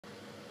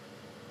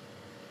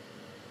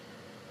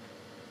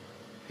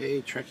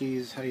Hey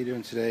Trekkies, how you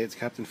doing today? It's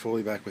Captain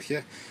Foley back with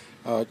you.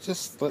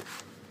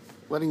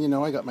 Letting you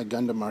know I got my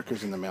Gundam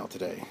markers in the mail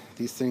today.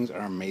 These things are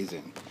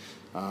amazing.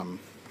 I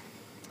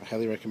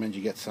highly recommend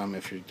you get some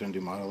if you're going to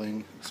do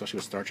modeling, especially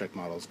with Star Trek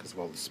models because of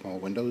all the small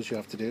windows you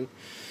have to do.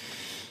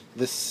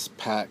 This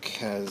pack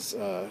has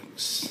a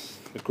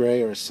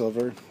gray or a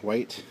silver,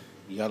 white,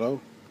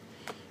 yellow,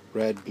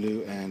 red,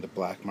 blue, and a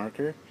black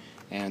marker,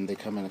 and they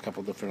come in a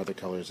couple different other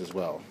colors as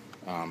well.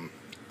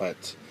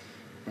 But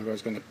remember I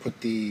was going to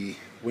put the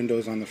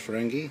windows on the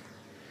Ferengi?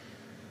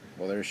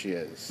 Well, there she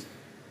is.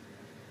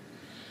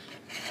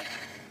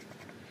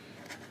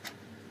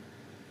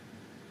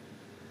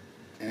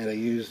 And I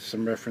used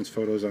some reference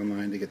photos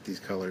online to get these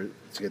colors,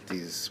 to get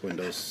these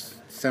windows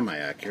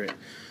semi-accurate.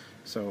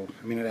 So,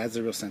 I mean, it adds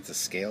a real sense of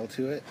scale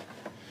to it.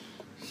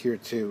 Here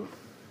too,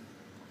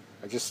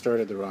 I just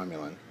started the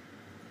Romulan.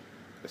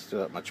 I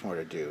still have much more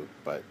to do,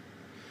 but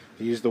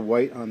I used the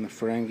white on the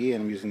Ferengi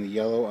and I'm using the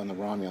yellow on the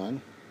Romulan.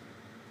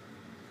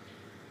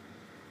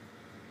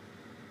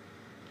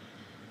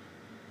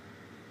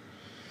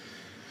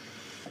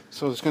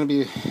 So there's going to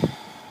be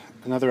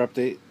another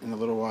update in a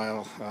little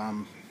while,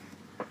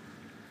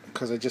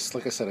 because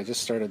like I said, I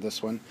just started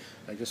this one.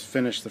 I just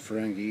finished the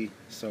Ferengi,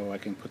 so I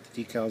can put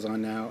the decals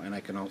on now, and I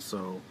can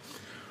also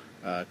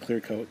clear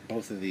coat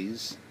both of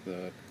these,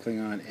 the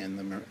Klingon and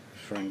the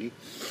Ferengi.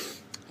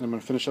 And I'm going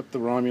to finish up the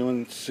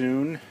Romulan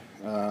soon.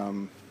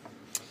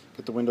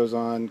 Put the windows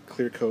on,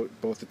 clear coat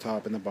both the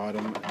top and the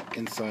bottom,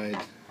 inside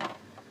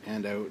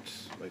and out,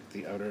 like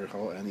the outer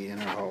hull and the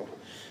inner hull.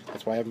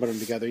 That's why I haven't put them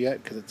together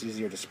yet, because it's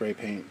easier to spray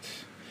paint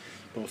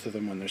both of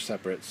them when they're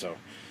separate. So,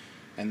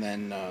 and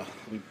then I'll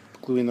be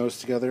gluing those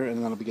together, and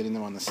then I'll be getting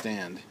them on the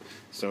stand.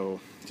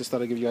 So just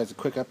thought I'd give you guys a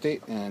quick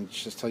update and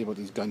just tell you about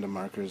these Gundam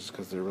markers,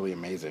 because they're really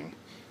amazing.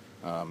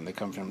 They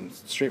come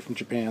straight from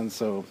Japan,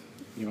 so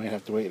you might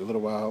have to wait a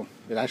little while.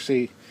 It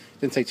actually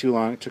didn't take too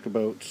long. It took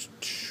about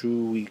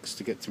 2 weeks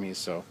to get to me,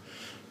 so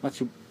not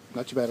too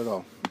bad at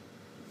all.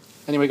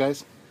 Anyway,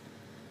 guys,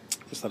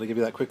 just thought I'd give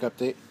you that quick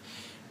update.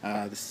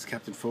 This is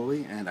Captain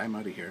Foley, and I'm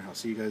out of here. I'll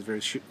see you guys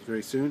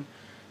very soon.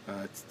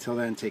 Till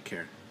then, take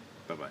care.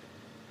 Bye-bye.